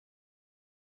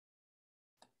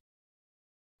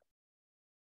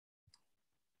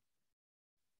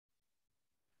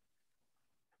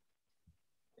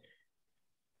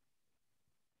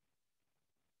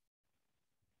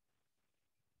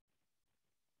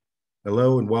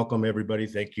Hello and welcome, everybody.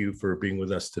 Thank you for being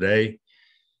with us today.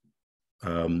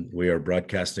 We are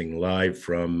broadcasting live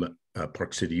from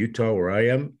Park City, Utah, where I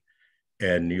am,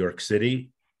 and New York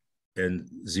City. And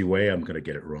Ziwei, I'm going to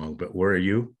get it wrong, but where are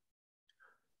you?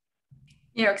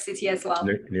 New York City as well.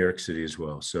 New York City as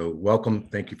well. So welcome.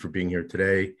 Thank you for being here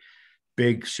today.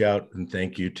 Big shout and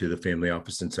thank you to the Family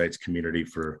Office Insights community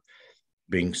for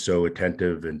being so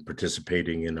attentive and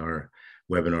participating in our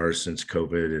webinars since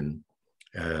COVID. And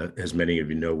as many of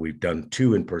you know, we've done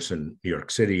 2 in-person New York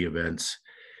City events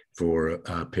for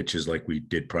pitches like we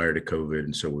did prior to COVID.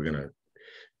 And so we're going to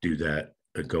do that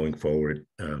going forward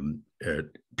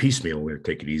piecemeal. We're going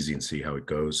to take it easy and see how it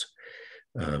goes.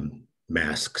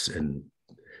 Masks and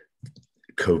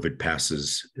COVID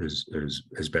passes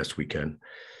as best we can.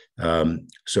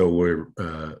 So we're,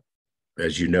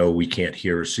 as you know, we can't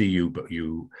hear or see you, but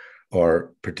you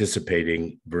are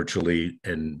participating virtually,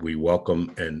 and we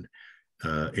welcome and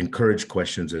encourage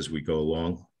questions as we go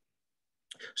along.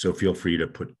 So feel free to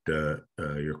put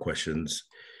your questions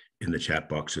in the chat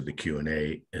box or the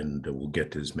Q&A, and we'll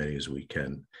get to as many as we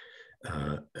can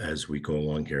as we go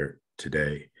along here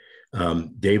today.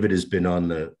 David has been on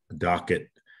the docket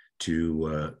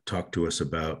to talk to us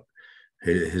about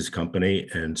his company,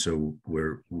 and so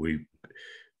we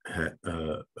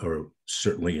are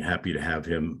certainly happy to have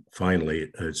him finally.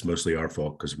 It's mostly our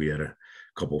fault because we had a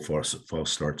couple false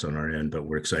starts on our end, but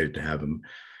we're excited to have him.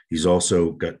 He's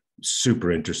also got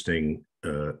super interesting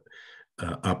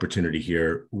opportunity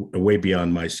here, way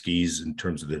beyond my skis in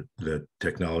terms of the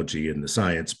technology and the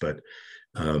science, but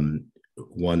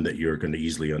one that you're going to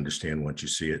easily understand once you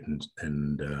see it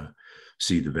and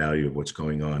see the value of what's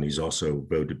going on. He's also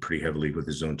voted pretty heavily with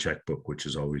his own checkbook, which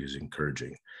is always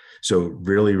encouraging. So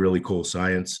really, really cool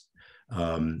science,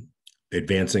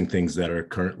 advancing things that are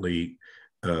currently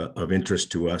of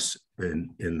interest to us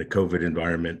in the COVID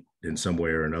environment in some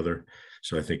way or another.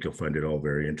 So I think you'll find it all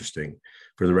very interesting.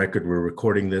 For the record, we're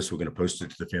recording this. We're going to post it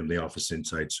to the Family Office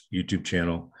Insights YouTube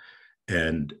channel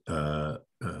and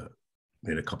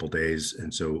in a couple days.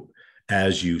 And so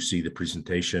as you see the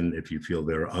presentation, if you feel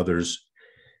there are others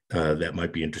that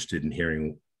might be interested in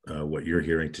hearing what you're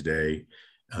hearing today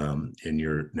in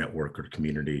your network or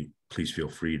community, please feel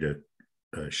free to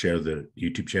share the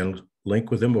YouTube channel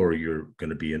link with them, or you're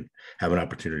going to have an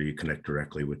opportunity to connect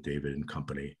directly with David and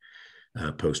company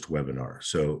post webinar.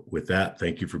 So with that,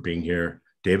 thank you for being here.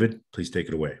 David, please take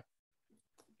it away.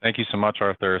 Thank you so much,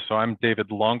 Arthur. So I'm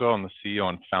David Longo. I'm the CEO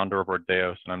and founder of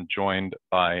Ordaos, and I'm joined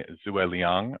by Ziwei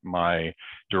Liang, my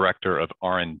director of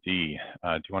R&D. Do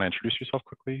you want to introduce yourself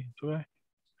quickly, Ziwei?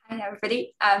 Hi,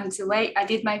 everybody. I'm Ziwei. I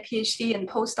did my PhD and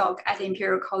postdoc at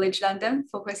Imperial College London,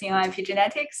 focusing on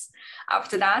epigenetics.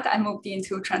 After that, I moved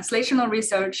into translational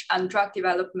research and drug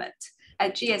development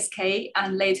at GSK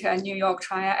and later at New York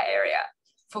tri-area,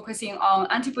 focusing on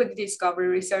antibody discovery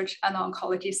research and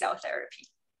oncology cell therapy.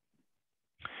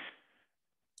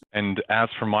 And as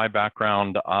for my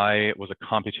background, I was a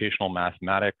computational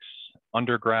mathematics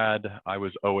undergrad. I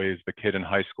was always the kid in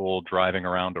high school driving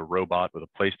around a robot with a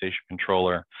PlayStation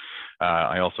controller.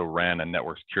 I also ran a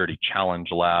network security challenge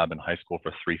lab in high school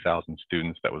for 3,000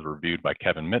 students that was reviewed by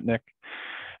Kevin Mitnick.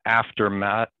 After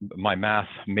my math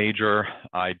major,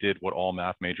 I did what all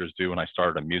math majors do, and I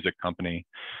started a music company.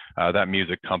 That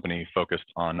music company focused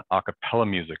on a cappella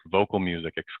music, vocal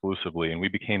music exclusively, and we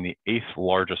became the 8th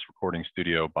largest recording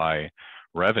studio by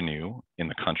revenue in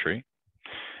the country.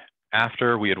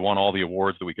 After we had won all the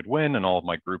awards that we could win, and all of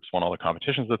my groups won all the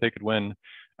competitions that they could win,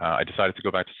 I decided to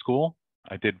go back to school.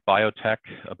 I did a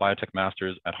biotech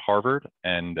master's at Harvard,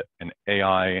 and an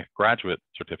AI graduate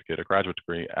certificate, a graduate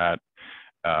degree at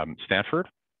Stanford.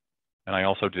 And I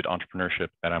also did entrepreneurship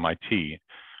at MIT,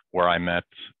 where I met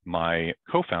my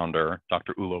co-founder,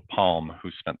 Dr. Ulo Palm,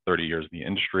 who spent 30 years in the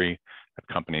industry at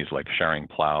companies like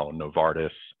Schering-Plough,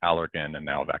 Novartis, Allergan, and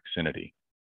now Vaccinity.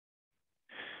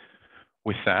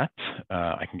 With that,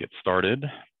 I can get started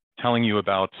telling you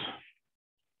about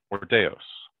Ordaos.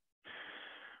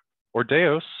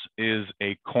 Ordaos is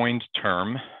a coined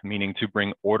term meaning to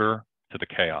bring order to the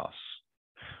chaos.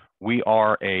 We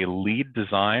are a lead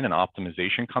design and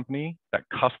optimization company that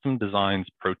custom designs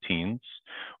proteins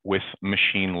with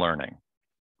machine learning.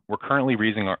 We're currently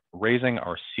raising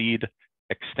our seed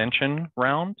extension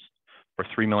round for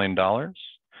 $3 million,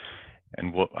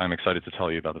 and I'm excited to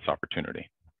tell you about this opportunity.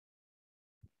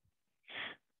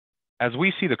 As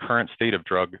we see the current state of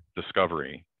drug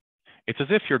discovery, it's as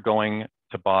if you're going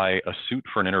to buy a suit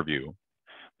for an interview,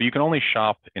 but you can only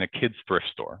shop in a kid's thrift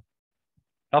store.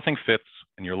 Nothing fits,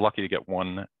 and you're lucky to get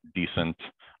one decent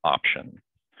option.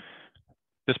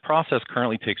 This process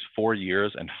currently takes 4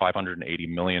 years and $580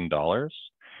 million,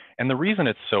 And the reason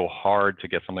it's so hard to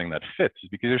get something that fits is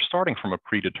because you're starting from a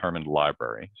predetermined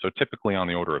library. So typically on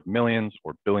the order of millions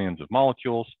or billions of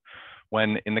molecules,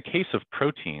 when in the case of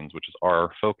proteins, which is our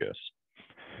focus,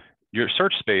 your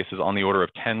search space is on the order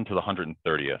of 10 to the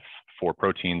 130th for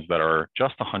proteins that are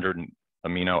just 100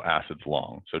 amino acids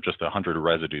long, so just 100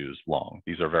 residues long.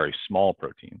 These are very small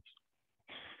proteins.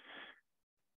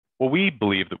 What we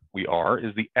believe that we are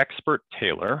is the expert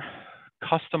tailor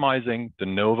customizing de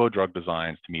novo drug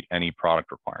designs to meet any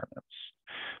product requirements.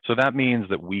 So that means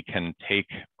that we can take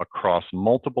across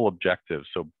multiple objectives,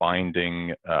 so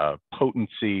binding,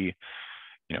 potency,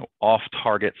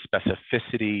 off-target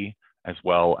specificity, as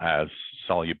well as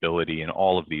solubility and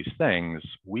all of these things.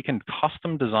 We can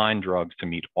custom design drugs to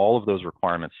meet all of those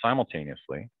requirements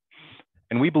simultaneously.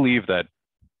 And we believe that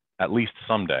at least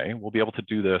someday, we'll be able to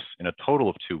do this in a total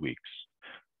of 2 weeks,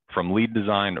 from lead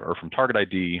design or from target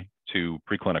ID to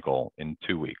preclinical in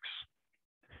 2 weeks.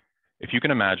 If you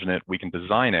can imagine it, we can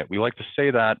design it. We like to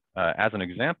say that as an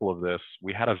example of this,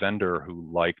 we had a vendor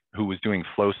who was doing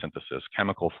flow synthesis,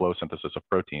 chemical flow synthesis of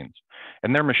proteins,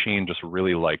 and their machine just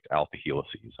really liked alpha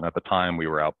helices. And at the time, we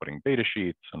were outputting beta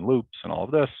sheets and loops and all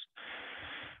of this.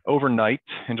 Overnight,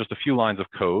 in just a few lines of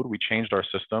code, we changed our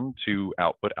system to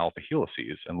output alpha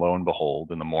helices. And lo and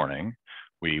behold, in the morning,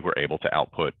 we were able to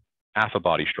output alpha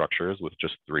body structures with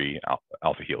just 3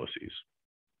 alpha helices.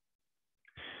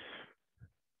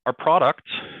 Our product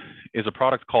is a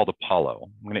product called Apollo.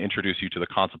 I'm going to introduce you to the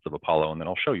concept of Apollo, and then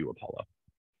I'll show you Apollo.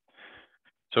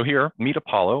 So here, meet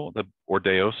Apollo, the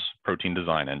Ordaos protein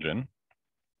design engine.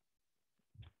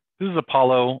 This is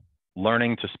Apollo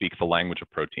learning to speak the language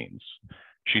of proteins.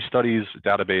 She studies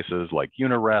databases like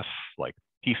UniRef, like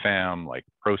PFAM, like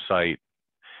ProCite,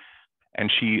 and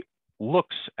she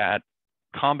looks at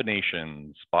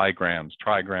combinations, bigrams,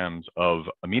 trigrams of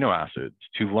amino acids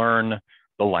to learn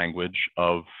the language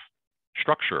of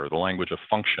structure, the language of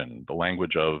function, the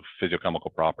language of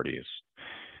physiochemical properties.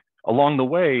 Along the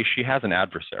way, she has an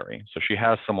adversary. So she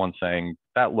has someone saying,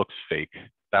 that looks fake,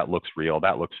 that looks real,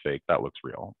 that looks fake, that looks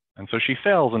real. And so she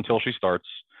fails until she starts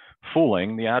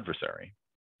fooling the adversary.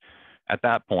 At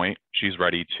that point, she's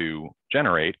ready to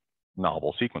generate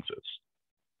novel sequences.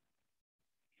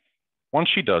 Once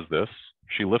she does this,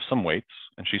 she lifts some weights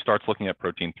and she starts looking at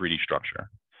protein 3D structure.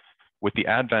 With the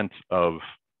advent of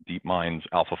DeepMind's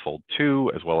AlphaFold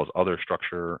 2, as well as other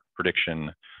structure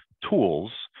prediction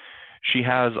tools, she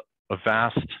has a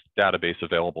vast database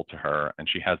available to her, and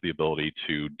she has the ability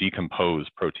to decompose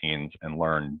proteins and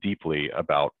learn deeply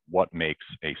about what makes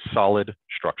a solid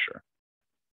structure.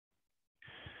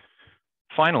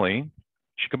 Finally,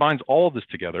 she combines all of this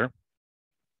together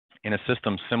in a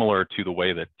system similar to the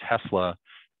way that Tesla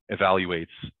evaluates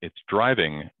its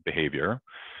driving behavior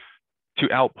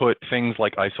to output things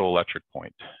like isoelectric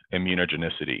point,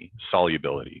 immunogenicity,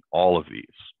 solubility, all of these.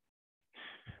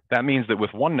 That means that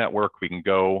with one network, we can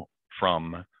go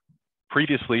from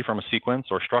previously from a sequence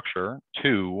or structure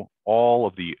to all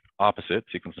of the opposite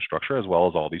sequence and structure, as well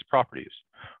as all these properties.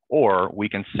 Or we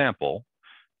can sample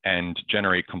and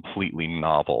generate completely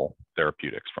novel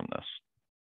therapeutics from this.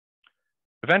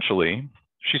 Eventually,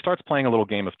 she starts playing a little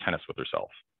game of tennis with herself,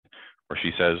 where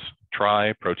she says,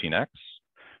 try protein X.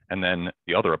 And then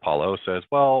the other Apollo says,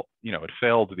 well, it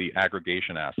failed the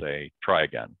aggregation assay, try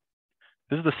again.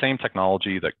 This is the same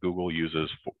technology that Google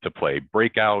uses to play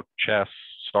breakout, chess,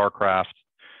 StarCraft,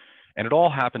 and it all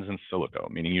happens in silico,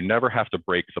 meaning you never have to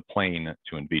break the plane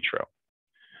to in vitro.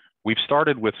 We've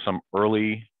started with some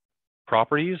early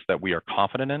properties that we are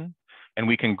confident in, and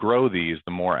we can grow these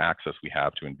the more access we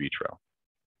have to in vitro.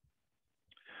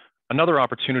 Another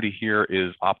opportunity here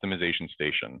is optimization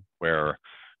station, where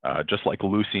just like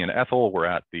Lucy and Ethel were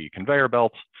at the conveyor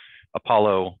belt,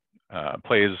 Apollo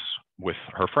plays with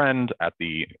her friend at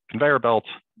the conveyor belt,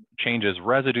 changes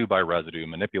residue by residue,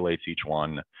 manipulates each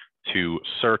one to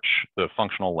search the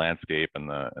functional landscape and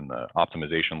the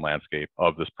optimization landscape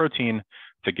of this protein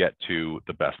to get to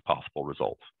the best possible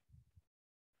result.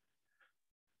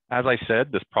 As I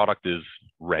said, this product is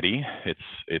ready.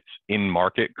 It's in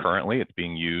market currently. It's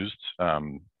being used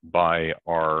by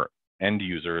our end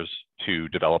users to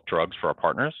develop drugs for our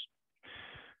partners.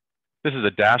 This is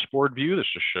a dashboard view. This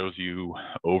just shows you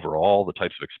overall the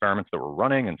types of experiments that we're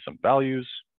running and some values.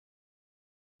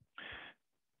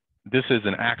 This is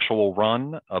an actual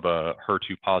run of a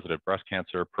HER2-positive breast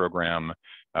cancer program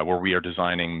where we are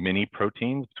designing mini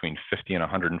proteins between 50 and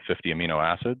 150 amino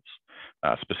acids.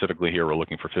 Specifically here, we're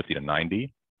looking for 50 to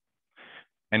 90.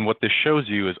 And what this shows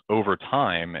you is over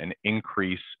time, an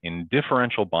increase in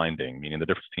differential binding, meaning the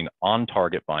difference between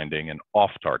on-target binding and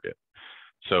off-target.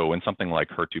 So in something like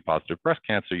HER2 positive breast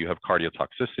cancer, you have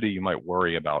cardiotoxicity, you might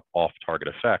worry about off-target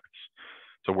effects.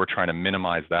 So we're trying to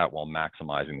minimize that while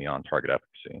maximizing the on-target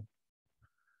efficacy.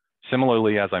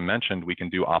 Similarly, as I mentioned, we can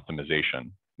do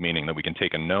optimization, meaning that we can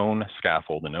take a known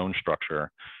scaffold, a known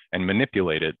structure, and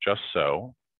manipulate it just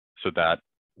so that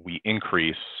we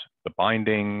increase the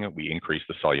binding, we increase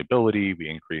the solubility, we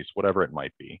increase whatever it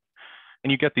might be. And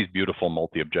you get these beautiful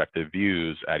multi-objective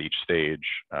views at each stage.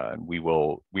 We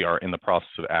are in the process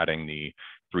of adding the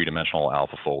three-dimensional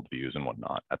AlphaFold views and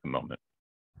whatnot at the moment.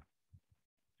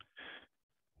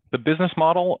 The business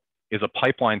model is a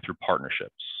pipeline through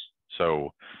partnerships.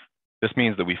 So this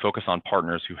means that we focus on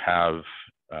partners who have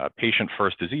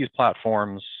patient-first disease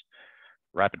platforms,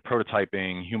 rapid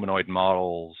prototyping, humanoid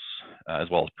models, as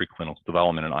well as preclinical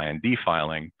development and IND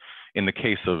filing. In the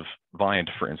case of Vyant,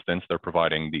 for instance, they're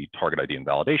providing the target ID and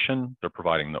validation, they're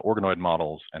providing the organoid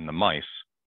models and the mice,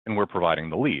 and we're providing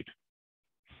the lead.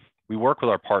 We work with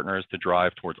our partners to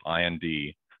drive towards IND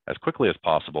as quickly as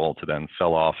possible to then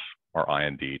sell off our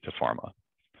IND to pharma.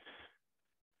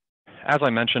 As I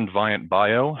mentioned, Vyant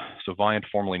Bio, so Vyant,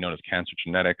 formerly known as Cancer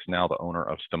Genetics, now the owner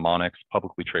of Stemonics,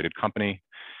 publicly traded company.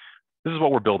 This is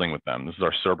what we're building with them. This is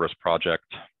our Cerberus project.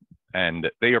 And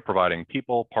they are providing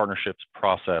people, partnerships,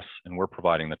 process, and we're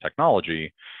providing the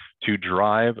technology to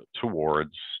drive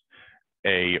towards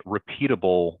a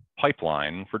repeatable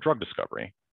pipeline for drug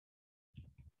discovery.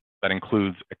 That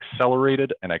includes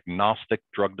accelerated and agnostic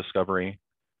drug discovery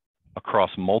across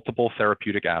multiple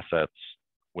therapeutic assets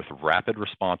with rapid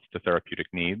response to therapeutic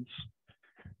needs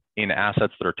in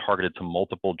assets that are targeted to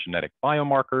multiple genetic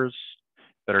biomarkers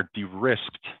that are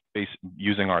de-risked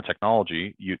using our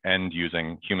technology and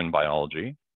using human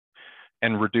biology,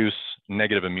 and reduce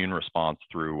negative immune response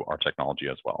through our technology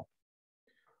as well.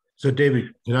 So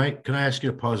David, can I ask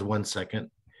you to pause 1 second?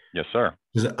 Yes, sir.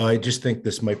 Because I just think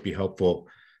this might be helpful.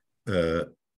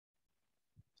 The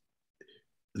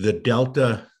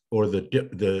delta or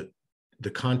the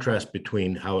contrast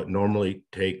between how it normally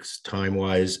takes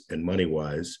time-wise and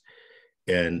money-wise,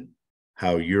 and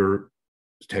how your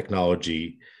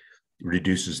technology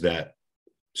reduces that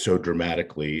so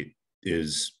dramatically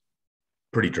is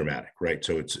pretty dramatic, right?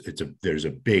 So there's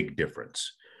a big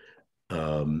difference.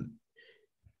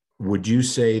 Would you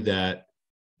say that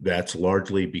that's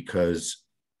largely because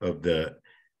of the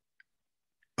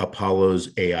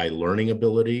Apollo's AI learning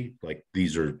ability? Like,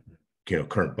 these are,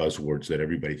 current buzzwords that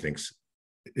everybody thinks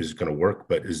is going to work,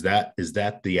 but is that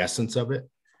the essence of it?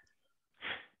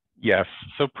 Yes.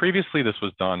 So previously, this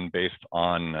was done based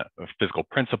on physical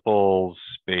principles,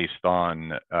 based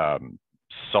on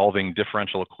solving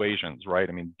differential equations, right?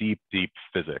 I mean, deep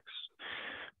physics.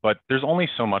 But there's only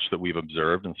so much that we've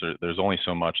observed, and so there's only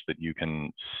so much that you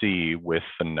can see with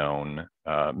the known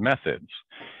methods.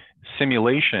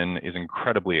 Simulation is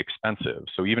incredibly expensive.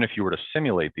 So even if you were to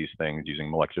simulate these things using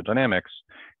molecular dynamics,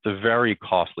 it's a very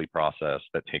costly process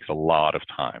that takes a lot of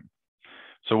time.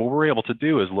 So what we're able to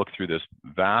do is look through this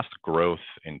vast growth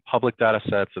in public data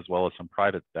sets, as well as some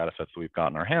private data sets that we've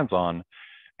gotten our hands on,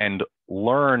 and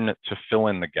learn to fill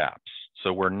in the gaps.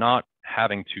 So we're not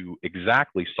having to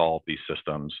exactly solve these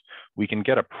systems. We can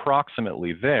get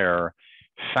approximately there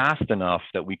fast enough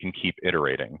that we can keep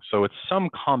iterating. So it's some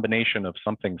combination of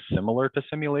something similar to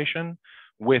simulation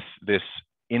with this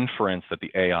inference that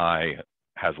the AI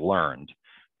has learned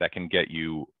that can get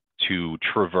you to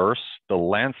traverse the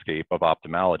landscape of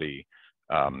optimality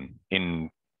in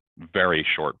very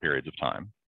short periods of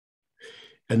time.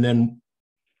 And then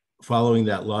following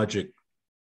that logic,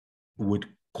 would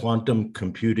quantum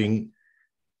computing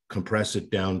compress it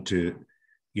down to,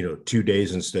 2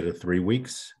 days instead of 3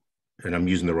 weeks? And I'm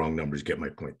using the wrong numbers, get my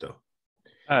point though.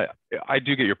 I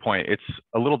do get your point. It's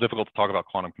a little difficult to talk about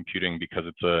quantum computing because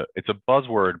it's a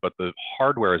buzzword, but the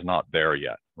hardware is not there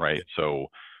yet, right? So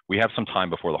we have some time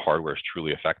before the hardware is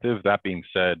truly effective. That being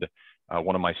said,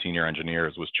 one of my senior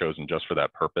engineers was chosen just for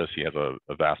that purpose. He has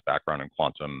a vast background in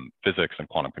quantum physics and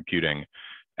quantum computing,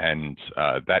 and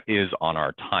that is on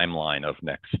our timeline of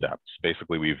next steps.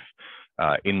 Basically, we've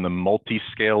in the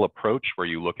multi-scale approach where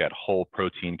you look at whole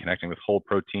protein connecting with whole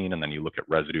protein, and then you look at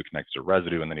residue connects to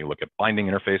residue, and then you look at binding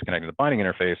interface connecting to binding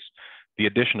interface, the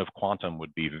addition of quantum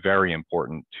would be very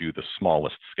important to the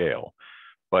smallest scale.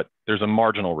 But there's a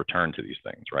marginal return to these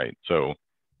things, right? So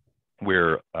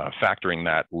we're factoring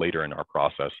that later in our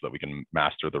process so that we can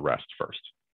master the rest first.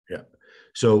 Yeah.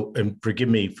 So, and forgive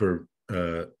me for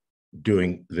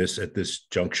doing this at this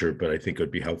juncture, but I think it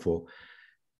would be helpful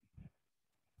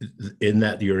in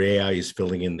that your AI is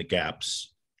filling in the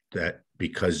gaps, that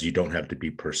because you don't have to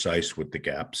be precise with the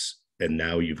gaps, and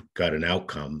now you've got an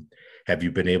outcome. Have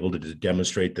you been able to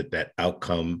demonstrate that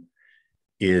outcome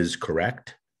is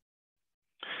correct?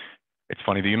 It's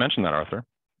funny that you mentioned that, Arthur.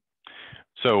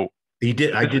 So he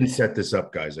did. I didn't set this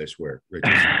up, guys. I swear.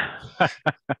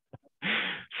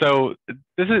 So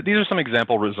these are some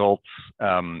example results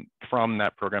from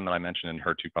that program that I mentioned in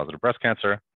HER2 positive breast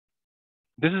cancer.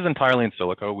 This is entirely in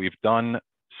silico. We've done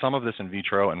some of this in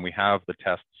vitro, and we have the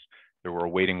tests that we're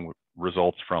awaiting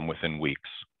results from within weeks.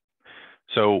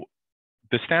 So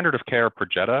the standard of care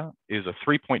Perjeta is a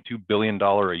 $3.2 billion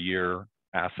a year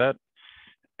asset,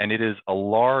 and it is a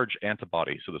large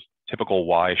antibody. So this typical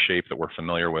Y shape that we're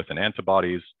familiar with in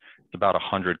antibodies, it's about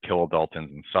 100 kilodaltons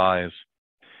in size.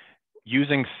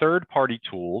 Using third-party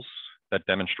tools that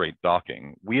demonstrate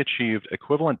docking, we achieved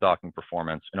equivalent docking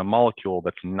performance in a molecule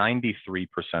that's 93%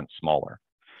 smaller.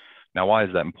 Now, why is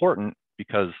that important?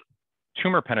 Because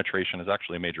tumor penetration is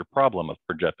actually a major problem of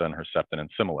Perjeta and Herceptin and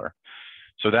similar.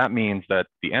 So that means that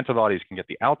the antibodies can get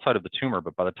the outside of the tumor,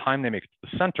 but by the time they make it to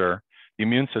the center, the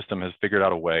immune system has figured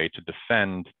out a way to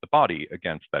defend the body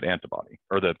against that antibody,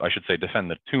 or I should say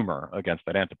defend the tumor against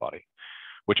that antibody,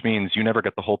 which means you never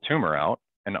get the whole tumor out,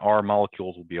 and our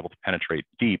molecules will be able to penetrate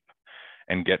deep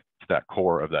and get to that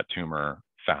core of that tumor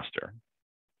faster.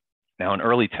 Now, in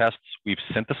early tests, we've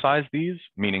synthesized these,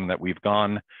 meaning that we've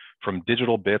gone from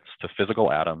digital bits to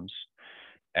physical atoms,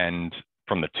 and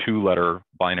from the 2-letter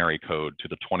binary code to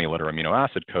the 20-letter amino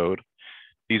acid code.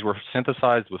 These were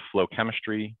synthesized with flow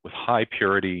chemistry, with high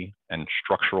purity and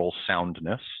structural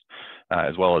soundness,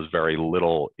 as well as very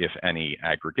little, if any,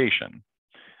 aggregation.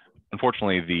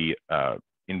 Unfortunately, the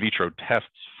in vitro tests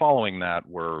following that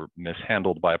were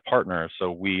mishandled by a partner,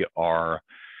 so we are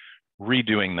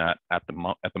redoing that at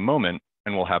the moment,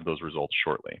 and we'll have those results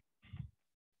shortly.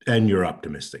 And you're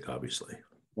optimistic, obviously.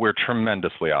 We're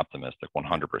tremendously optimistic,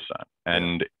 100%.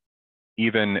 And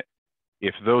even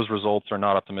if those results are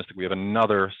not optimistic, we have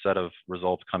another set of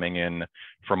results coming in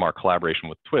from our collaboration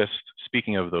with Twist.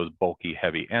 Speaking of those bulky,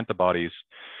 heavy antibodies,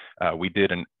 we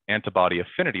did an antibody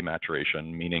affinity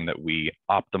maturation, meaning that we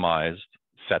optimized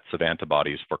sets of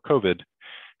antibodies for COVID,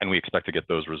 and we expect to get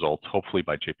those results hopefully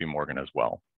by JP Morgan as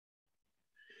well.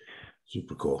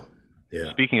 Super cool.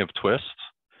 Yeah. Speaking of Twist,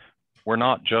 we're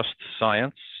not just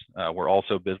science, we're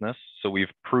also business. So we've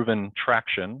proven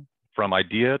traction from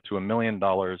idea to $1 million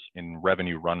in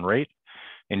revenue run rate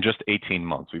in just 18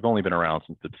 months. We've only been around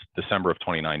since December of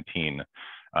 2019,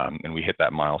 and we hit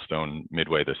that milestone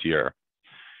midway this year.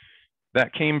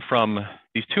 That came from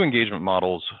these 2 engagement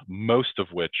models, most of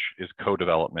which is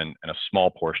co-development and a small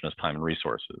portion is time and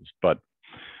resources. But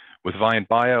with Vyant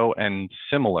Bio and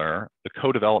similar, the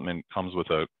co-development comes with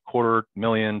a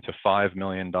 $250,000 to $5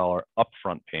 million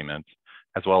upfront payment,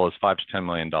 as well as $5 to $10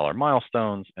 million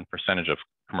milestones and percentage of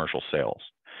commercial sales.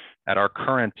 At our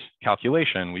current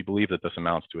calculation, we believe that this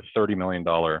amounts to a $30 million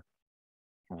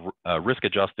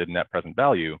risk-adjusted net present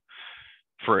value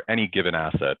for any given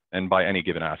asset. And by any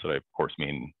given asset, I of course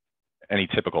mean any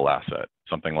typical asset,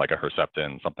 something like a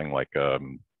Herceptin, something like a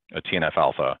TNF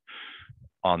alpha.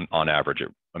 On average, it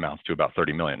amounts to about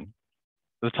 30 million.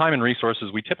 The time and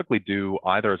resources we typically do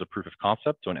either as a proof of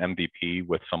concept, so an MVP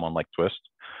with someone like Twist,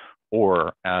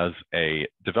 or as a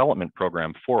development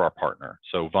program for our partner.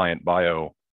 So Vyant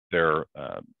Bio, their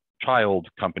child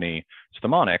company,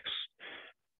 Stemonics,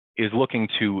 is looking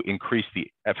to increase the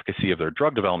efficacy of their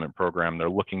drug development program. They're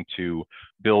looking to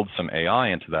build some AI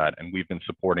into that, and we've been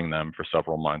supporting them for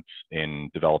several months in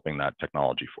developing that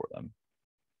technology for them.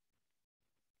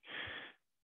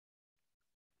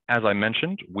 As I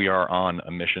mentioned, we are on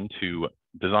a mission to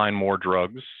design more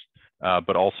drugs,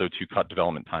 but also to cut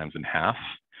development times in half.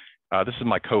 This is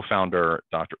my co-founder,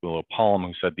 Dr. Ulo Palm,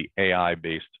 who said the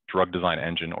AI-based drug design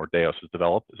engine Ordaos has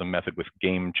developed is a method with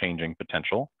game-changing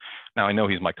potential. Now, I know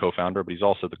he's my co-founder, but he's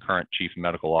also the current chief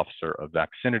medical officer of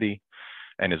Vaccinity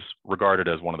and is regarded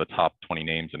as one of the top 20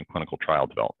 names in clinical trial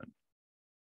development.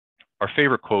 Our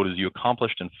favorite quote is, "You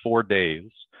accomplished in 4 days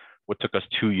what took us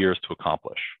 2 years to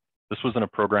accomplish." This was in a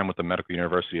program with the Medical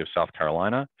University of South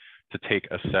Carolina to take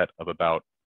a set of about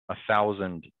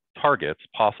 1,000 targets,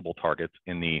 possible targets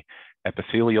in the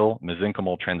epithelial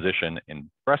mesenchymal transition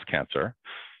in breast cancer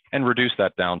and reduce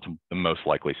that down to the most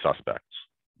likely suspects.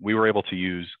 We were able to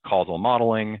use causal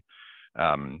modeling,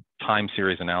 time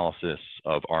series analysis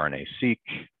of RNA-seq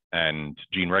and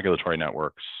gene regulatory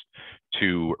networks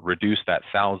to reduce that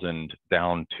 1,000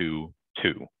 down to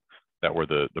 2 that were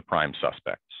the prime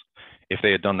suspects. If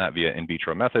they had done that via in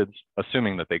vitro methods,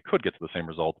 assuming that they could get to the same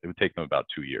result, it would take them about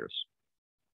 2 years.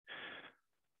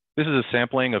 This is a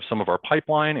sampling of some of our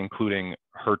pipeline, including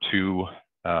HER2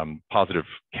 positive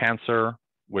cancer,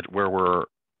 where we're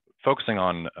focusing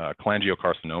on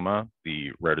cholangiocarcinoma,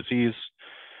 the rare disease,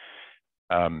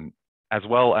 as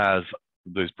well as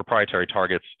those proprietary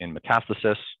targets in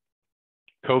metastasis,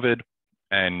 COVID,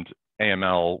 and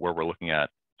AML, where we're looking at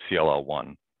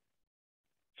CLL1.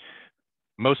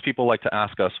 Most people like to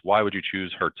ask us, why would you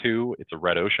choose HER2? It's a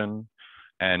red ocean.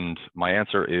 And my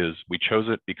answer is, we chose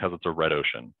it because it's a red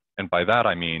ocean. And by that,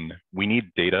 I mean, we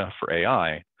need data for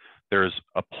AI. There's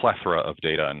a plethora of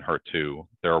data in HER2.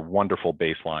 There are wonderful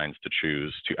baselines to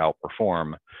choose to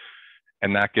outperform.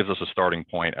 And that gives us a starting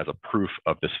point as a proof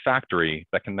of this factory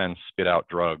that can then spit out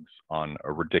drugs on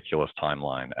a ridiculous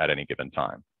timeline at any given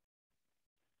time.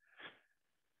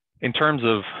 In terms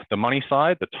of the money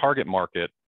side, the target market,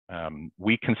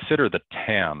 we consider the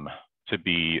TAM to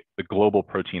be the global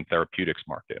protein therapeutics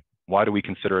market. Why do we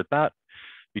consider it that?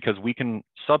 Because we can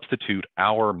substitute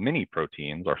our mini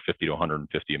proteins, our 50 to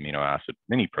 150 amino acid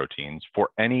mini proteins, for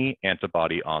any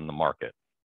antibody on the market.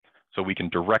 So we can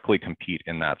directly compete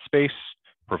in that space,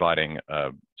 providing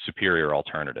a superior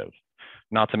alternative.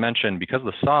 Not to mention, because of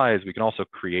the size, we can also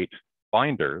create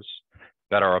binders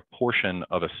that are a portion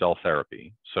of a cell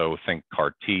therapy. So think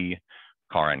CAR T,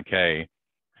 CAR NK,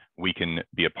 we can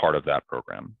be a part of that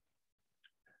program.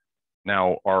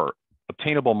 Now, our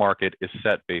obtainable market is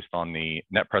set based on the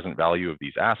net present value of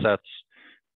these assets,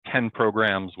 10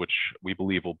 programs, which we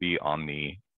believe will be on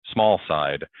the small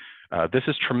side. This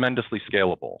is tremendously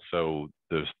scalable. So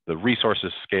the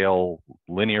resources scale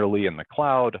linearly in the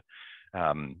cloud.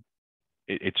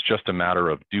 It's just a matter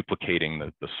of duplicating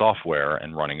the software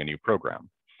and running a new program.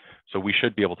 So we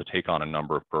should be able to take on a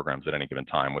number of programs at any given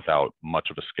time without much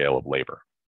of a scale of labor.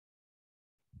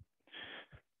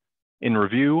 In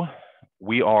review,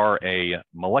 we are a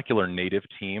molecular native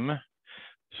team.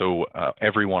 So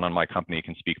everyone on my company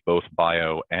can speak both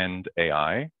bio and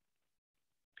AI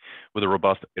with a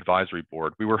robust advisory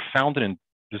board. We were founded in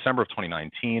December of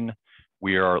 2019.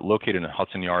 We are located in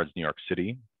Hudson Yards, New York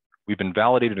City. We've been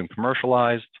validated and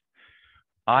commercialized.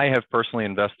 I have personally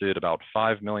invested about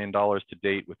 $5 million to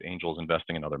date, with angels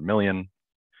investing another $1 million.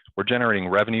 We're generating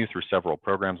revenue through several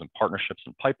programs and partnerships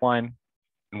and pipeline.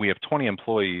 And we have 20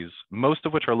 employees, most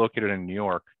of which are located in New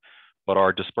York, but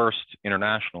are dispersed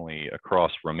internationally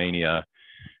across Romania,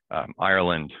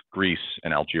 Ireland, Greece,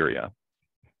 and Algeria.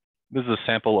 This is a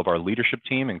sample of our leadership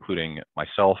team, including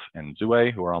myself and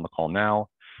Zue, who are on the call now,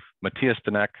 Matthias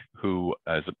Denek, who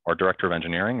is our director of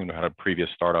engineering and who had a previous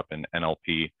startup in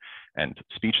NLP and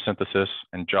speech synthesis,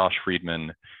 and Josh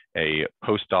Friedman, a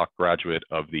postdoc graduate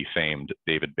of the famed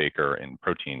David Baker in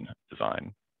protein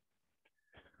design.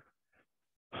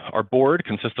 Our board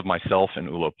consists of myself and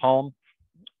Ulo Palm,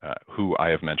 who I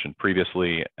have mentioned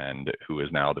previously and who is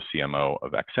now the CMO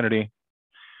of Xfinity.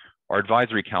 Our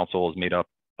advisory council is made up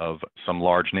of some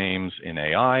large names in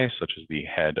AI, such as the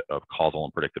head of causal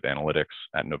and predictive analytics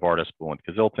at Novartis, Bulent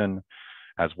Kazilton,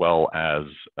 as well as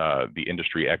the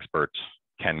industry expert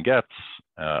Ken Getz,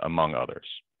 among others.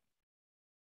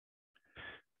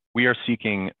 We are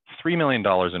seeking $3 million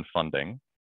in funding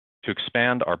to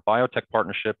expand our biotech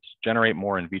partnerships, generate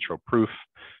more in vitro proof,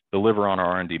 deliver on our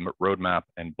R&D roadmap,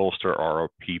 and bolster our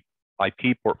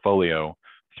IP portfolio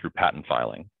through patent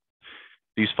filing.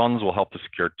 These funds will help to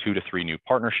secure 2 to 3 new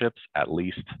partnerships, at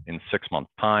least in 6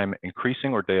 months' time,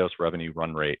 increasing Ordaos' revenue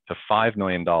run rate to $5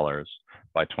 million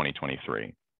by 2023.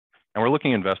 And we're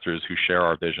looking at investors who share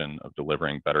our vision of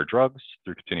delivering better drugs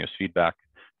through continuous feedback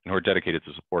and who are dedicated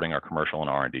to supporting our commercial and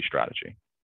R&D strategy.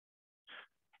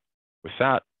 With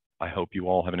that, I hope you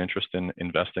all have an interest in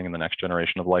investing in the next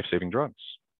generation of life-saving drugs.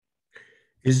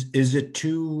 Is it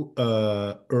too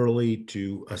early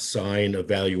to assign a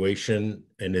valuation,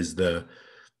 and is the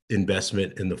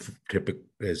investment in the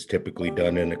is typically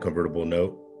done in a convertible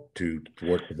note to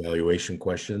work the valuation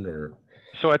question, or?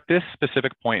 So at this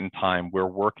specific point in time, we're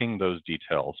working those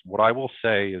details. What I will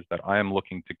say is that I am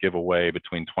looking to give away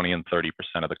between 20 and 30%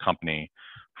 of the company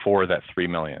for that $3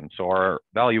 million. So our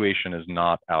valuation is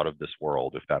not out of this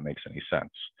world, if that makes any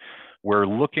sense. We're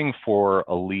looking for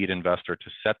a lead investor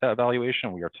to set that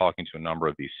valuation. We are talking to a number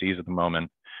of VCs at the moment.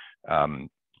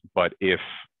 But if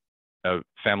a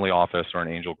family office or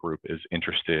an angel group is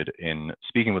interested in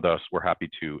speaking with us, we're happy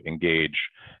to engage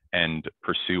and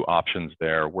pursue options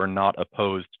there. We're not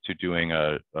opposed to doing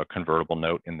a convertible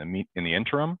note in the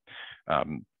interim,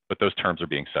 but those terms are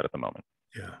being set at the moment.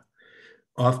 Yeah.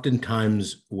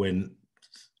 Oftentimes when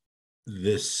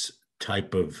this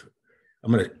type of,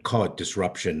 I'm going to call it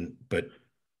disruption, but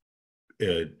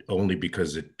only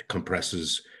because it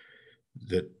compresses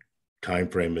the time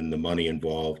frame and the money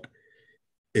involved,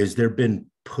 is there been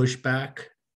pushback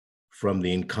from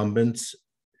the incumbents?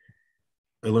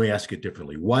 Let me ask it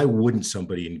differently. Why wouldn't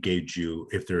somebody engage you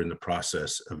if they're in the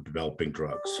process of developing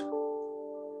drugs?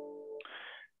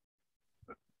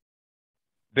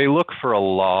 They look for a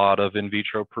lot of in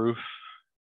vitro proof,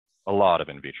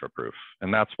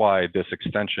 And that's why this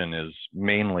extension is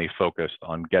mainly focused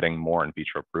on getting more in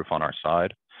vitro proof on our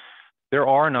side. There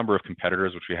are a number of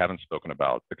competitors, which we haven't spoken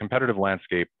about. The competitive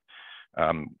landscape,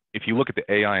 if you look at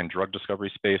the AI and drug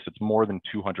discovery space, it's more than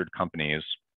 200 companies.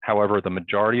 However, the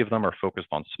majority of them are focused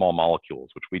on small molecules,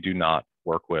 which we do not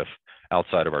work with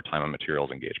outside of our time and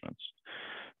materials engagements.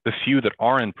 The few that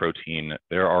are in protein,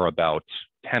 there are about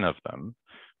 10 of them,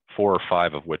 4 or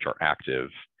 5 of which are active.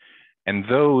 And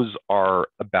those are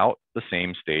about the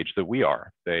same stage that we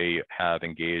are. They have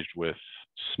engaged with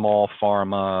small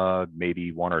pharma,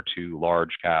 maybe 1 or 2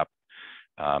 large cap,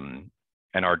 and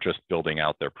are just building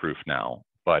out their proof now.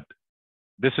 But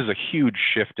this is a huge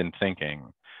shift in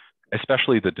thinking,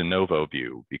 especially the de novo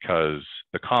view, because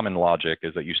the common logic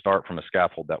is that you start from a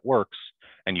scaffold that works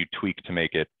and you tweak to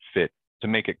make it fit, to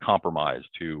make it compromise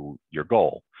to your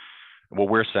goal. What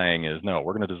we're saying is, no,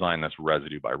 we're going to design this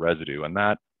residue by residue, and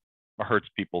that hurts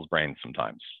people's brains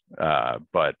sometimes.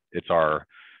 But it's our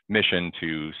mission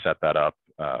to set that up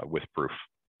with proof.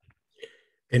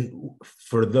 And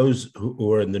for those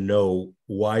who are in the know,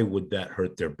 why would that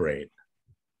hurt their brain?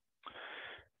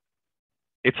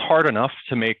 It's hard enough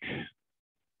to make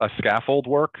a scaffold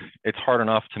work. It's hard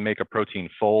enough to make a protein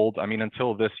fold. I mean,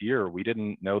 until this year, we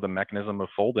didn't know the mechanism of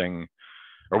folding,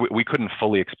 or we couldn't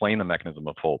fully explain the mechanism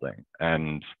of folding.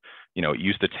 And, you know, it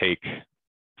used to take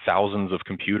thousands of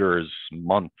computers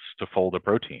months to fold a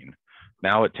protein.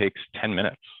 Now it takes 10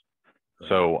 minutes.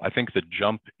 So I think the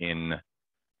jump in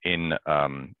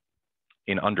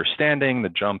understanding, the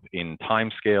jump in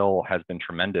time scale has been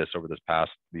tremendous over these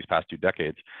past 2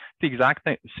 decades. The exact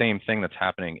same thing that's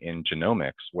happening in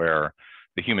genomics, where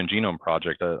the Human Genome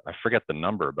Project, I forget the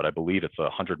number, but I believe it's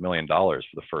 $100 million for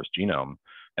the first genome,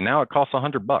 and now it costs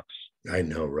 $100. I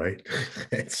know, right?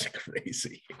 It's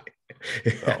crazy.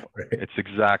 So right. It's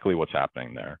exactly what's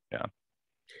happening there. Yeah.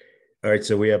 All right.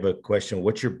 So we have a question.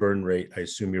 What's your burn rate? I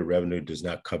assume your revenue does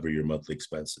not cover your monthly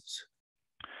expenses.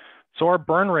 So our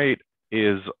burn rate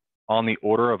is on the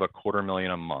order of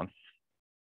 $250,000 a month.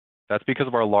 That's because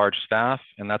of our large staff,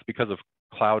 and that's because of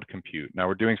cloud compute. Now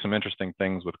we're doing some interesting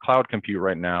things with cloud compute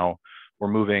right now. We're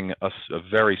moving a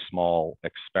very small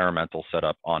experimental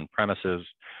setup on premises.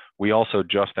 We also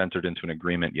just entered into an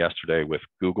agreement yesterday with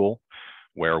Google,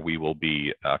 where we will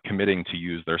be committing to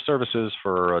use their services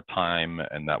for a time,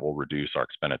 and that will reduce our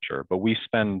expenditure. But we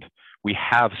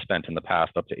have spent in the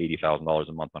past up to $80,000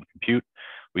 a month on compute.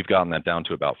 We've gotten that down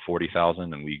to about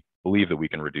 40,000, and we believe that we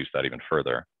can reduce that even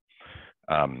further.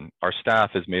 Our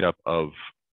staff is made up of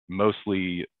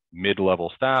mostly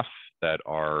mid-level staff that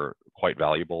are quite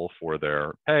valuable for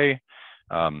their pay,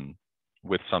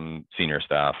 with some senior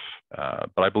staff.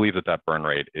 But I believe that that burn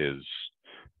rate is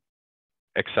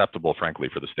acceptable, frankly,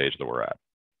 for the stage that we're at.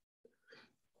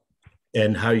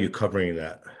 And how are you covering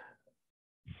that?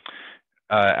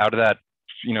 Out of that,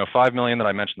 $5 million that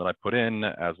I mentioned that I put in,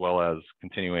 as well as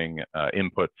continuing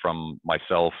input from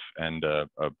myself and a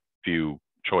few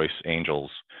choice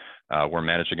angels, we're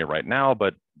managing it right now.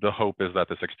 But the hope is that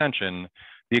the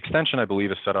extension, I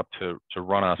believe, is set up to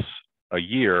run us a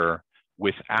year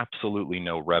with absolutely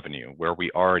no revenue, where we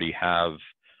already have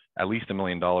at least $1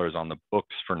 million on the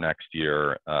books for next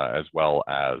year, as well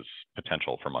as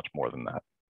potential for much more than that.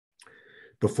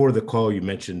 Before the call, you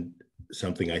mentioned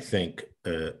something, I think,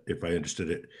 if I understood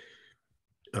it.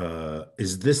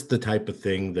 Is this the type of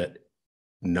thing that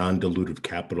non-dilutive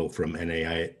capital from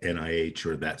NIH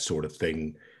or that sort of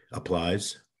thing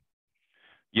applies?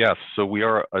 Yes. So we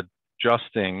are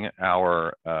adjusting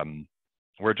our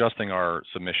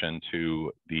submission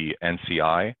to the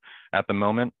NCI at the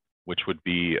moment, which would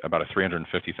be about a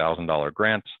 $350,000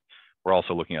 grant. We're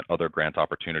also looking at other grant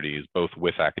opportunities, both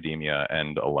with academia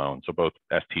and alone. So both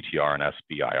STTR and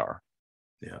SBIR.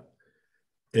 Yeah.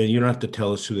 And you don't have to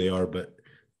tell us who they are, but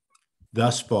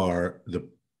thus far, the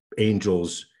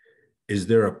angels, is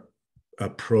there a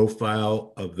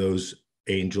profile of those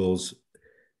angels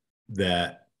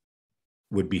that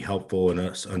would be helpful in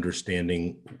us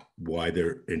understanding why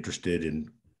they're interested in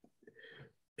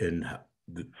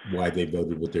why they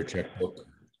voted with their checkbook?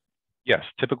 Yes,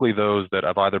 typically those that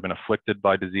have either been afflicted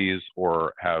by disease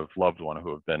or have loved one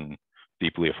who have been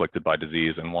deeply afflicted by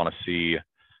disease and want to see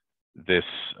this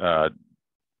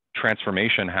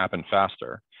transformation happen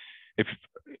faster. If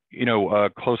a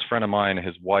close friend of mine,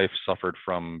 his wife suffered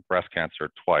from breast cancer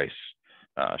twice.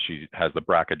 She has the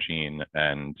BRCA gene,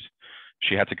 and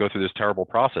she had to go through this terrible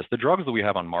process. The drugs that we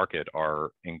have on market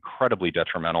are incredibly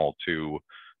detrimental to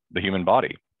the human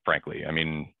body, frankly. I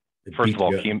mean, first of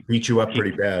all, beat you up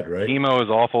pretty bad, right? Chemo is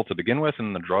awful to begin with,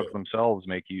 and the drugs themselves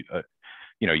make you,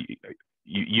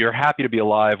 you're happy to be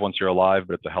alive once you're alive,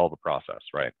 but it's a hell of a process,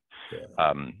 right?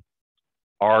 Yeah.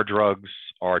 Our drugs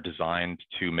are designed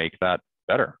to make that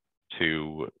better,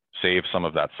 to save some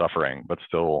of that suffering, but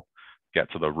still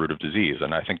get to the root of disease.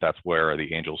 And I think that's where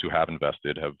the angels who have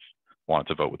invested have wanted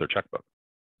to vote with their checkbook.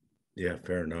 Yeah,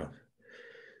 fair enough.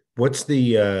 What's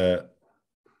the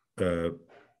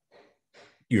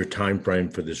your time frame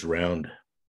for this round?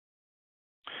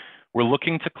 We're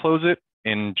looking to close it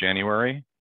in January.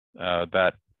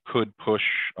 That could push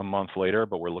a month later,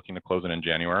 but we're looking to close it in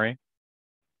January.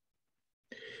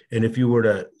 And if you were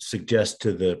to suggest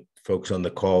to the folks on the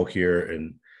call here,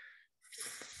 and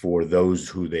for those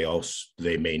who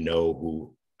they may know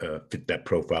who fit that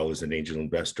profile as an angel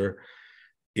investor,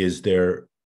 is there?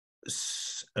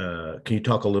 Can you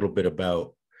talk a little bit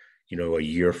about, a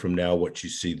year from now, what you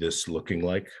see this looking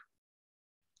like?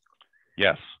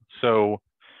 Yes. So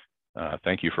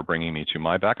thank you for bringing me to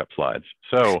my backup slides.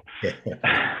 So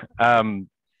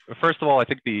first of all, I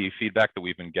think the feedback that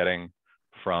we've been getting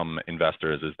from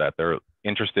investors is that they're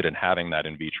interested in having that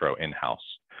in vitro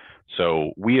in-house.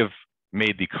 So we have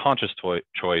made the conscious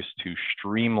choice to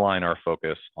streamline our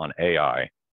focus on AI,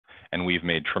 and we've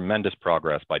made tremendous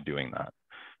progress by doing that.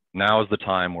 Now is the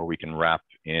time where we can wrap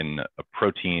in a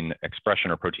protein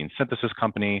expression or protein synthesis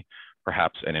company,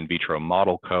 perhaps an in vitro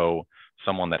model co,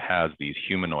 someone that has these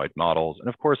humanoid models. And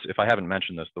of course, if I haven't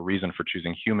mentioned this, the reason for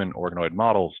choosing human organoid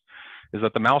models is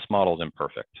that the mouse model is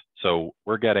imperfect. So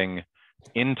we're getting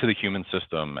into the human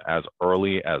system as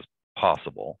early as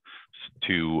possible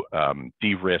to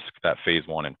de-risk that phase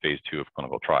 1 and phase 2 of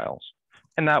clinical trials.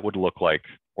 And that would look like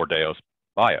Ordaos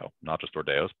Bio, not just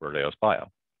Ordaos, but Ordaos Bio.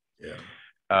 Yeah.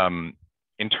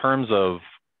 In terms of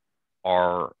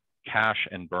our cash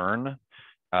and burn,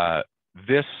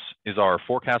 this is our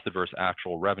forecasted versus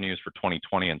actual revenues for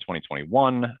 2020 and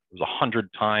 2021. It was 100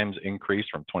 times increase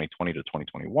from 2020 to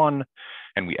 2021,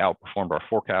 and we outperformed our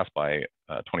forecast by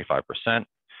 25%.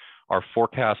 Our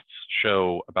forecasts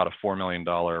show about a $4 million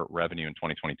revenue in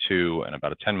 2022 and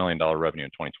about a $10 million revenue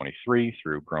in 2023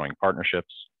 through growing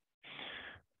partnerships.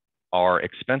 Our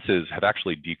expenses have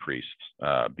actually decreased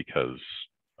because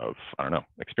of,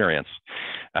 experience.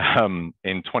 In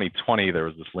 2020, there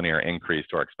was this linear increase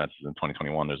to our expenses. In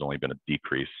 2021, there's only been a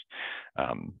decrease.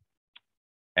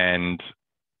 And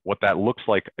what that looks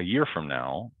like a year from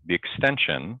now, the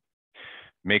extension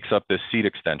makes up this seed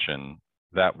extension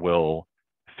that will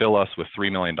fill us with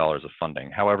 $3 million of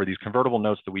funding. However, these convertible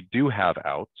notes that we do have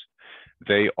out,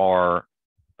 they are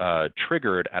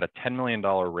triggered at a $10 million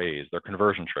raise. Their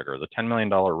conversion trigger is a $10 million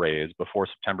raise before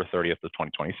September 30th of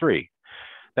 2023.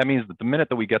 That means that the minute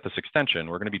that we get this extension,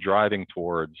 we're going to be driving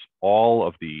towards all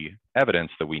of the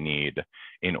evidence that we need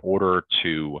in order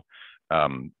to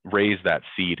raise that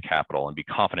seed capital and be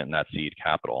confident in that seed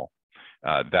capital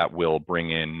that will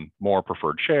bring in more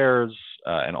preferred shares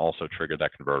and also trigger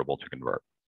that convertible to convert.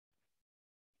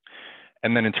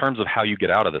 And then in terms of how you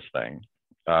get out of this thing,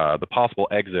 the possible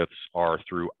exits are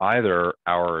through either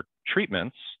our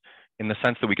treatments in the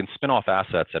sense that we can spin off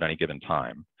assets at any given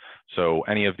time. So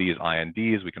any of these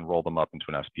INDs, we can roll them up into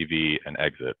an SPV and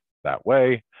exit that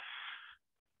way,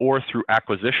 or through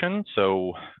acquisition.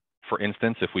 So for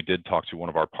instance, if we did talk to one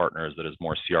of our partners that is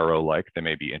more CRO-like, they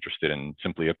may be interested in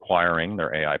simply acquiring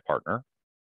their AI partner.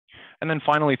 And then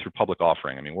finally, through public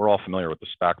offering. I mean, we're all familiar with the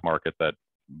SPAC market that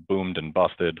boomed and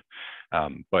busted,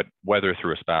 but whether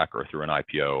through a SPAC or through an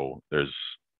IPO, there's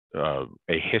a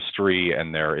history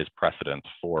and there is precedent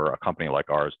for a company like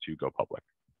ours to go public.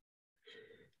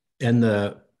 And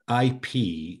the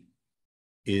IP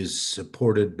is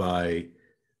supported by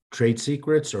trade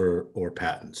secrets or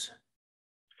patents?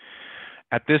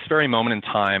 At this very moment in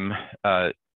time,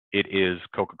 it is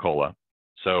Coca-Cola.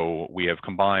 So we have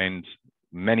combined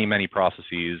many, many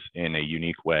processes in a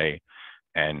unique way,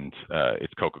 and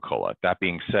it's Coca-Cola. That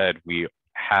being said, we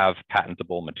have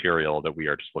patentable material that we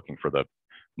are just looking for the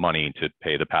money to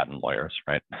pay the patent lawyers,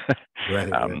 right? Right.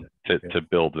 To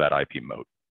build that IP moat.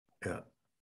 Yeah.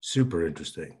 Super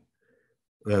interesting.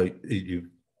 Well,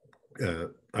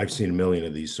 I've seen a million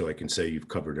of these, so I can say you've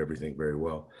covered everything very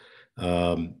well.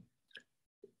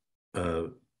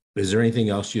 Is there anything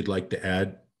else you'd like to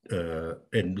add?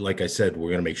 And like I said, we're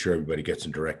going to make sure everybody gets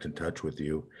in direct in touch with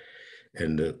you,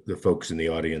 and the folks in the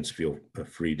audience feel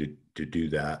free to do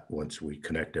that once we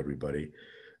connect everybody.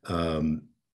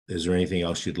 Is there anything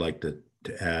else you'd like to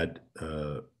add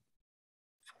to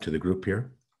the group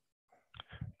here?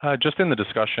 Just in the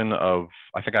discussion of,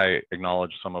 I think I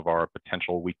acknowledged some of our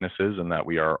potential weaknesses in that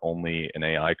we are only an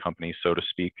AI company, so to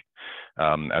speak,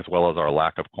 as well as our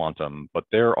lack of quantum. But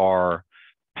there are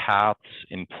paths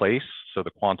in place. So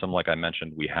the quantum, like I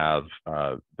mentioned, we have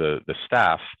the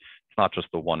staff. It's not just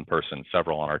the one person.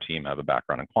 Several on our team have a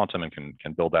background in quantum and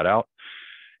can build that out.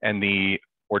 And the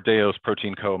Ordaos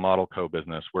Protein Co. Model Co.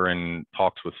 business, we're in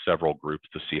talks with several groups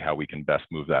to see how we can best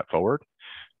move that forward.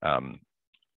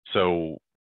 So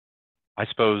I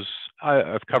suppose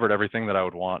I've covered everything that I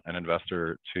would want an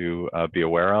investor to be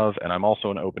aware of. And I'm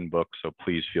also an open book, so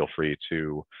please feel free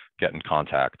to get in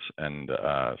contact and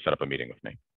set up a meeting with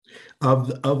me.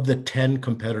 Of the 10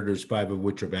 competitors, 5 of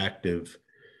which are active,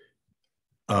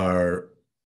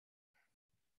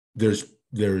 there's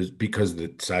because of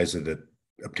the size of the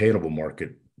obtainable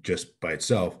market just by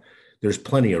itself, there's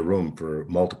plenty of room for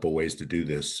multiple ways to do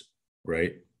this,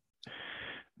 right?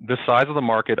 The size of the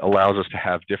market allows us to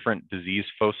have different disease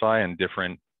foci and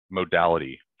different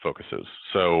modality focuses.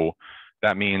 So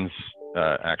that means,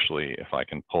 actually, if I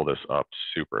can pull this up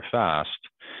super fast,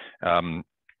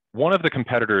 one of the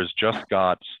competitors just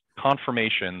got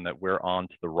confirmation that we're on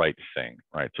to the right thing,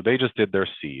 right? So they just did their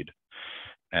seed.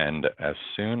 And as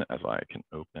soon as I can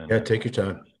open. Yeah, take your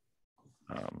time.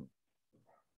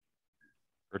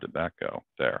 Where did that go?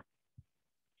 There.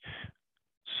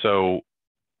 So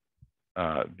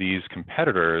these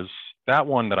competitors, that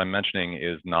one that I'm mentioning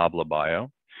is Nabla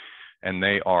Bio, and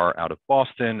they are out of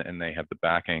Boston, and they have the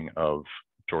backing of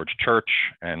George Church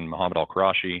and Mohammed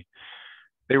Al-Qurashi.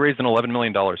 They raised an $11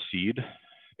 million seed.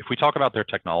 If we talk about their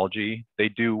technology, they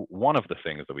do one of the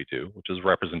things that we do, which is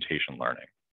representation learning.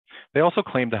 They also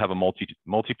claim to have a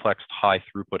multiplexed high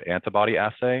throughput antibody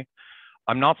assay.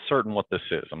 I'm not certain what this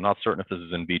is. I'm not certain if this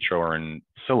is in vitro or in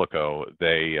silico.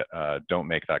 They don't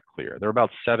make that clear. There are about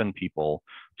 7 people,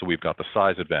 so we've got the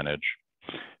size advantage,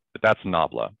 but that's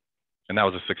Nabla. And that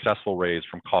was a successful raise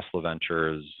from Khosla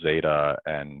Ventures, Zeta,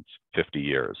 and 50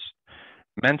 Years.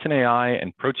 Menton AI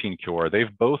and Protein Cure,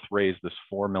 they've both raised this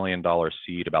 $4 million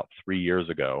seed about 3 years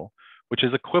ago, which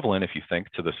is equivalent, if you think,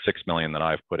 to the $6 million that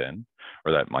I've put in,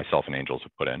 or that myself and Angels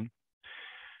have put in.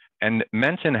 And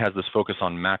Menton has this focus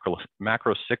on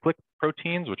macrocyclic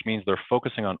proteins, which means they're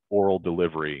focusing on oral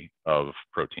delivery of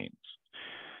proteins.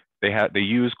 They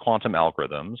use quantum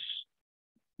algorithms.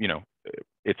 You know,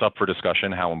 it's up for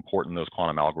discussion how important those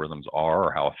quantum algorithms are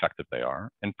or how effective they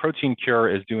are. And Protein Cure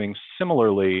is doing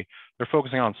similarly. They're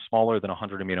focusing on smaller than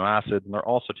 100 amino acids, and they're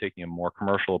also taking a more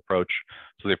commercial approach.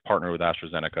 So they've partnered with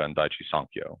AstraZeneca and Daiichi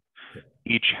Sankyo.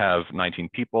 Each have 19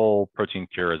 people. Protein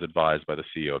Cure is advised by the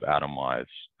CEO of Atomwise.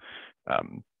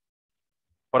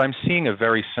 But I'm seeing a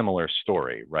very similar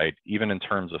story, right? Even in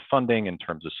terms of funding, in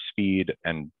terms of speed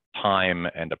and time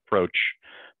and approach,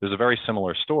 there's a very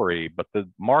similar story, but the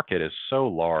market is so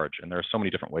large and there are so many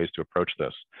different ways to approach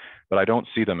this, but I don't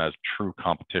see them as true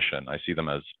competition. I see them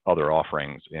as other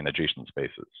offerings in adjacent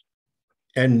spaces.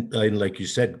 And like you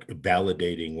said,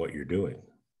 validating what you're doing.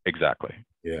 Exactly.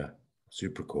 Yeah,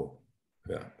 super cool.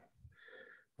 Yeah.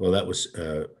 Well, that was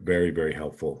very, very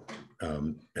helpful.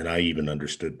 And I even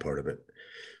understood part of it.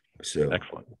 So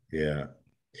excellent. Yeah.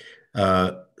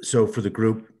 So for the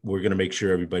group, we're going to make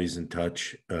sure everybody's in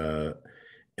touch.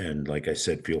 And like I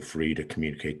said, feel free to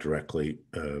communicate directly.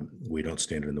 We don't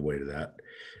stand in the way to that.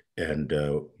 And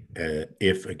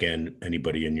if, again,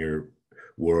 anybody in your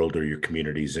world or your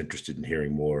community is interested in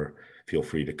hearing more, feel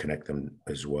free to connect them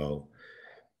as well.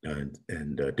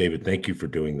 And David, thank you for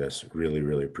doing this. Really,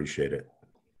 really appreciate it.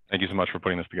 Thank you so much for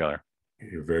putting this together.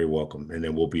 You're very welcome. And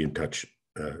then we'll be in touch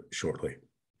shortly.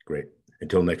 Great.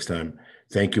 Until next time,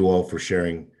 thank you all for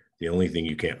sharing the only thing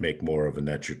you can't make more of, and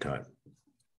that's your time.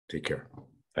 Take care.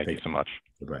 Thank you so much.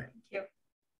 Bye-bye.